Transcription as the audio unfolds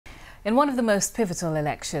In one of the most pivotal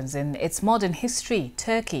elections in its modern history,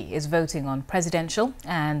 Turkey is voting on presidential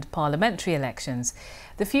and parliamentary elections.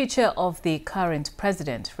 The future of the current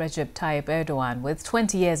president, Recep Tayyip Erdogan, with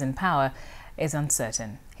 20 years in power, is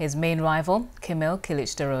uncertain. His main rival, Kemal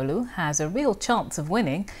Kılıçdaroğlu, has a real chance of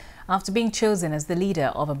winning after being chosen as the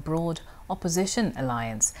leader of a broad opposition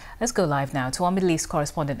alliance. Let's go live now to our Middle East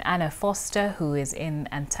correspondent Anna Foster, who is in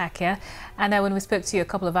Antakya. Anna, when we spoke to you a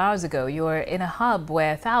couple of hours ago, you were in a hub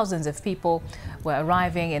where thousands of people were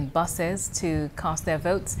arriving in buses to cast their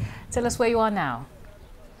votes. Tell us where you are now.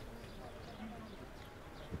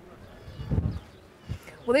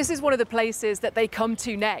 Well, this is one of the places that they come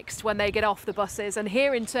to next when they get off the buses. And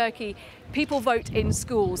here in Turkey, people vote in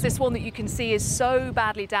schools. This one that you can see is so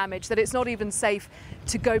badly damaged that it's not even safe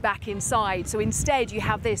to go back inside. So instead, you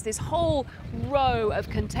have this whole row of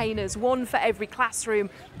containers, one for every classroom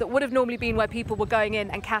that would have normally been where people were going in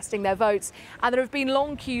and casting their votes. And there have been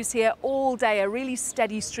long queues here all day, a really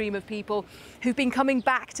steady stream of people who've been coming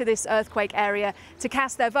back to this earthquake area to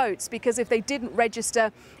cast their votes, because if they didn't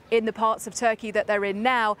register in the parts of Turkey that they're in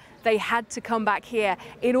now, they had to come back here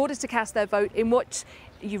in order to cast their vote in what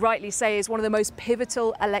you rightly say is one of the most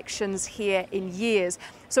pivotal elections here in years.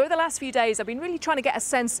 So over the last few days, I've been really trying to get a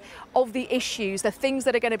sense of the issues, the things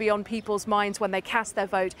that are going to be on people's minds when they cast their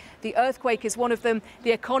vote. The earthquake is one of them.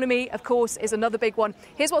 The economy, of course, is another big one.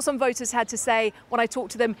 Here's what some voters had to say when I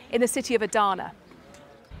talked to them in the city of Adana.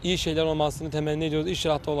 İyi şeyler olmasını temenni ediyoruz.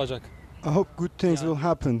 İnşallah da olacak. I hope good things will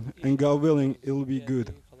happen, and God willing, it will be good.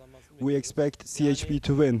 We expect CHP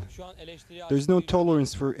to win. There's no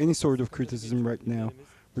tolerance for any sort of criticism right now.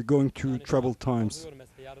 We're going through troubled times.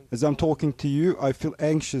 As I'm talking to you, I feel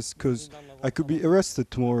anxious because I could be arrested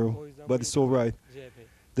tomorrow, but it's all right.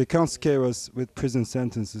 They can't scare us with prison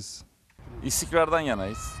sentences. İstikrardan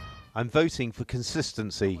yanayız. I'm voting for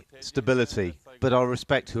consistency, stability, but I'll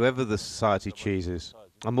respect whoever the society chooses.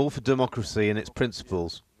 I'm all for democracy and its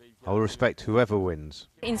principles. I will respect whoever wins.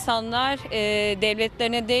 I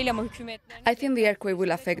think the earthquake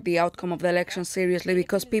will affect the outcome of the election seriously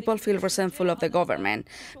because people feel resentful of the government.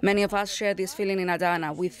 Many of us share this feeling in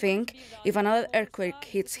Adana. We think if another earthquake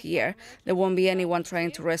hits here, there won't be anyone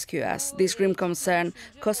trying to rescue us. This grim concern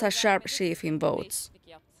caused a sharp shift in votes.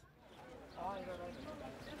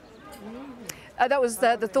 That was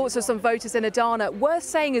the thoughts of some voters in Adana. Worth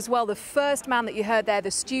saying as well, the first man that you heard there, the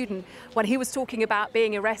student, when he was talking about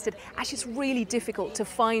being arrested, actually it's really difficult to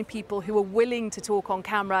find people who are willing to talk on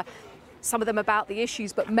camera, some of them about the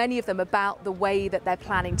issues, but many of them about the way that they're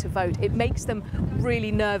planning to vote. It makes them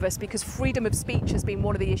really nervous because freedom of speech has been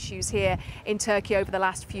one of the issues here in Turkey over the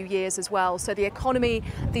last few years as well. So the economy,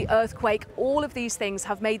 the earthquake, all of these things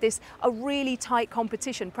have made this a really tight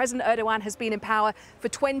competition. President Erdogan has been in power for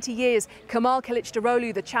 20 years. Kemal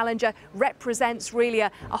Kılıçdaroğlu, the challenger, represents really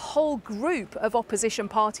a whole group of opposition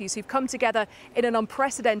parties who've come together in an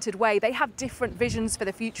unprecedented way. They have different visions for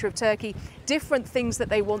the future of Turkey, different things that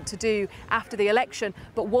they want to do after the election,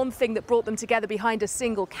 but one thing that brought them together behind a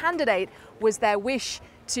single candidate was their wish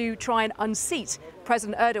to try and unseat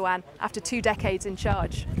President Erdogan after 2 decades in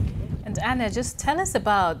charge. And Anna, just tell us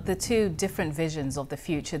about the two different visions of the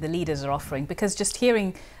future the leaders are offering, because just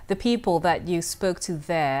hearing the people that you spoke to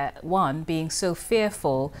there, one being so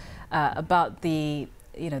fearful about the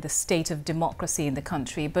state of democracy in the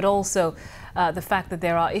country, but also the fact that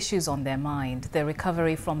there are issues on their mind, the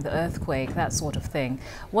recovery from the earthquake, that sort of thing.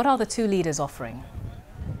 What are the two leaders offering?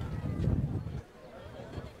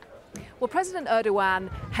 Well, President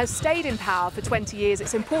Erdogan has stayed in power for 20 years.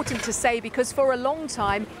 It's important to say because for a long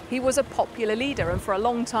time he was a popular leader, and for a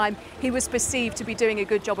long time he was perceived to be doing a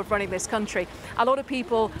good job of running this country. A lot of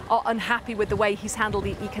people are unhappy with the way he's handled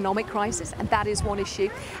the economic crisis, and that is one issue.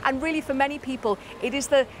 And really for many people it is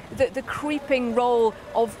the creeping role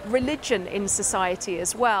of religion in society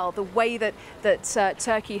as well. The way that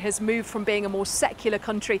Turkey has moved from being a more secular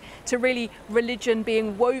country to really religion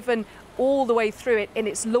being woven all the way through it, in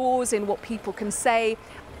its laws, in what people can say.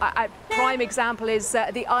 A prime example is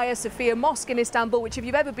the Hagia Sophia Mosque in Istanbul, which if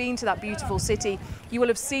you've ever been to that beautiful city, you will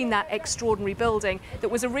have seen that extraordinary building that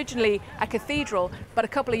was originally a cathedral, but a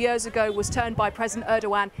couple of years ago was turned by President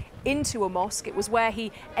Erdogan into a mosque. It was where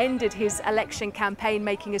he ended his election campaign,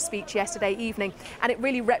 making a speech yesterday evening, and it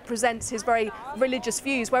really represents his very religious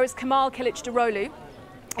views. Whereas Kemal Kılıçdaroğlu,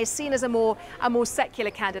 is seen as a more secular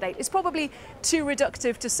candidate. It's probably too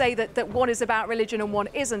reductive to say that one is about religion and one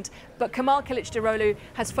isn't, but Kemal Kılıçdaroğlu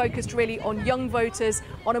has focused really on young voters,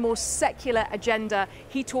 on a more secular agenda.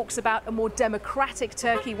 He talks about a more democratic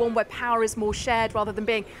Turkey, one where power is more shared rather than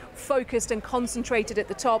being focused and concentrated at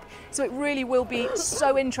the top. So it really will be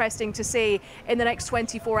so interesting to see in the next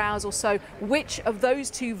 24 hours or so which of those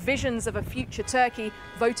two visions of a future Turkey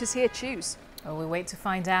voters here choose. Well, we wait to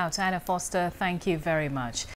find out. Anna Foster, thank you very much.